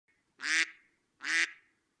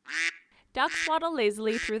Ducks waddle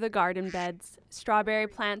lazily through the garden beds. Strawberry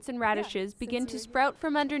plants and radishes begin to sprout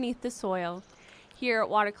from underneath the soil. Here at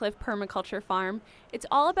Watercliff Permaculture Farm, it's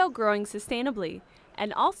all about growing sustainably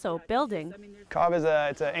and also building. Cob is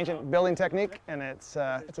it's an ancient building technique, and it's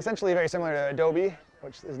essentially very similar to adobe,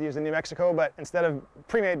 which is used in New Mexico, but instead of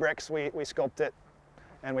pre-made bricks, we sculpt it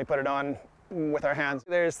and we put it on with our hands.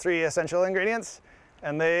 There's 3 essential ingredients,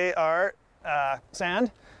 and they are sand,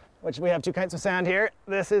 which we have 2 kinds of sand here.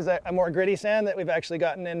 This is a more gritty sand that we've actually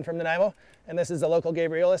gotten in from Nanaimo, and this is the local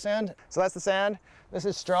Gabriola sand. So that's the sand. This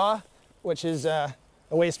is straw, which is a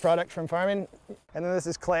waste product from farming. And then this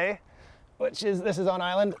is clay, this is on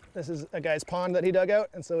island. This is a guy's pond that he dug out,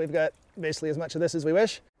 and so we've got basically as much of this as we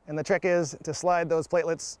wish. And the trick is to slide those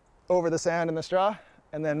platelets over the sand and the straw,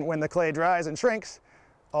 and then when the clay dries and shrinks,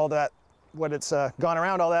 all that, when it's gone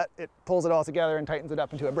around all that, it pulls it all together and tightens it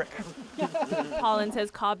up into a brick. Pollen says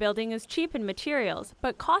cob building is cheap in materials,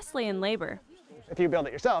 but costly in labor. If you build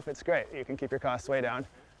it yourself, it's great. You can keep your costs way down.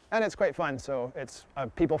 And it's quite fun, so it's a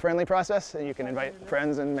people-friendly process, and you can invite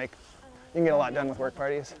friends and you can get a lot done with work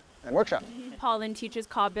parties and workshops. Pollen teaches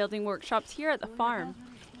cob building workshops here at the farm.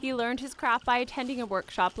 He learned his craft by attending a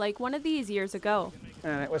workshop like one of these yeyears ago.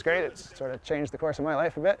 And it was great. It's sort of changed the course of my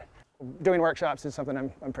life a bit. Doing workshops is something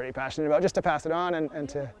I'm pretty passionate about, just to pass it on and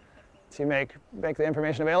to make the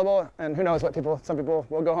information available. And who knows what some people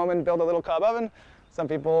will go home and build a little cob oven. Some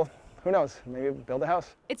people, who knows, maybe build a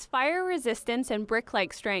house. Its fire resistance and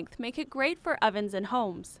brick-like strength make it great for ovens and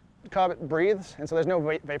homes. Cob breathes, and so there's no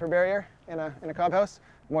vapor barrier in a cob house.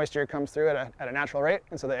 Moisture comes through at a natural rate,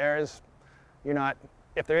 and so the air is,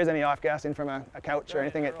 if there is any off-gassing from a couch or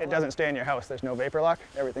anything, it doesn't stay in your house. There's no vapor lock.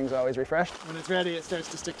 Everything's always refreshed. When it's ready, it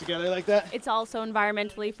starts to stick together like that. It's also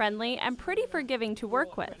environmentally friendly and pretty forgiving to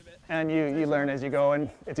work with. And you learn as you go, and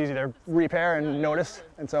it's easy to repair and notice.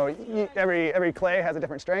 And so every clay has a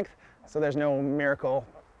different strength, so there's no miracle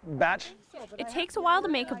batch. It takes a while to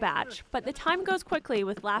make a batch, but the time goes quickly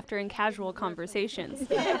with laughter and casual conversations.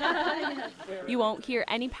 You won't hear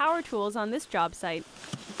any power tools on this job site.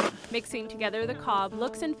 Mixing together the cob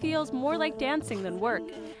looks and feels more like dancing than work,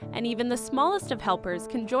 and even the smallest of helpers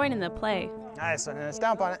can join in the play. Nice, and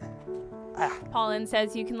stomp on it. Pollen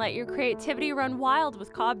says you can let your creativity run wild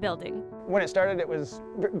with cob building. When it started, it was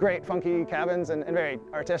great, funky cabins and very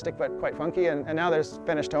artistic, but quite funky, and now there's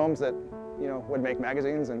finished homes that would make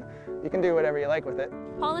magazines, and you can do whatever you like with it.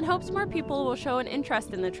 Pollen hopes more people will show an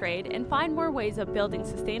interest in the trade and find more ways of building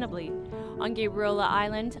sustainably. On Gabriola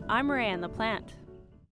Island, I'm Marianne the Plant.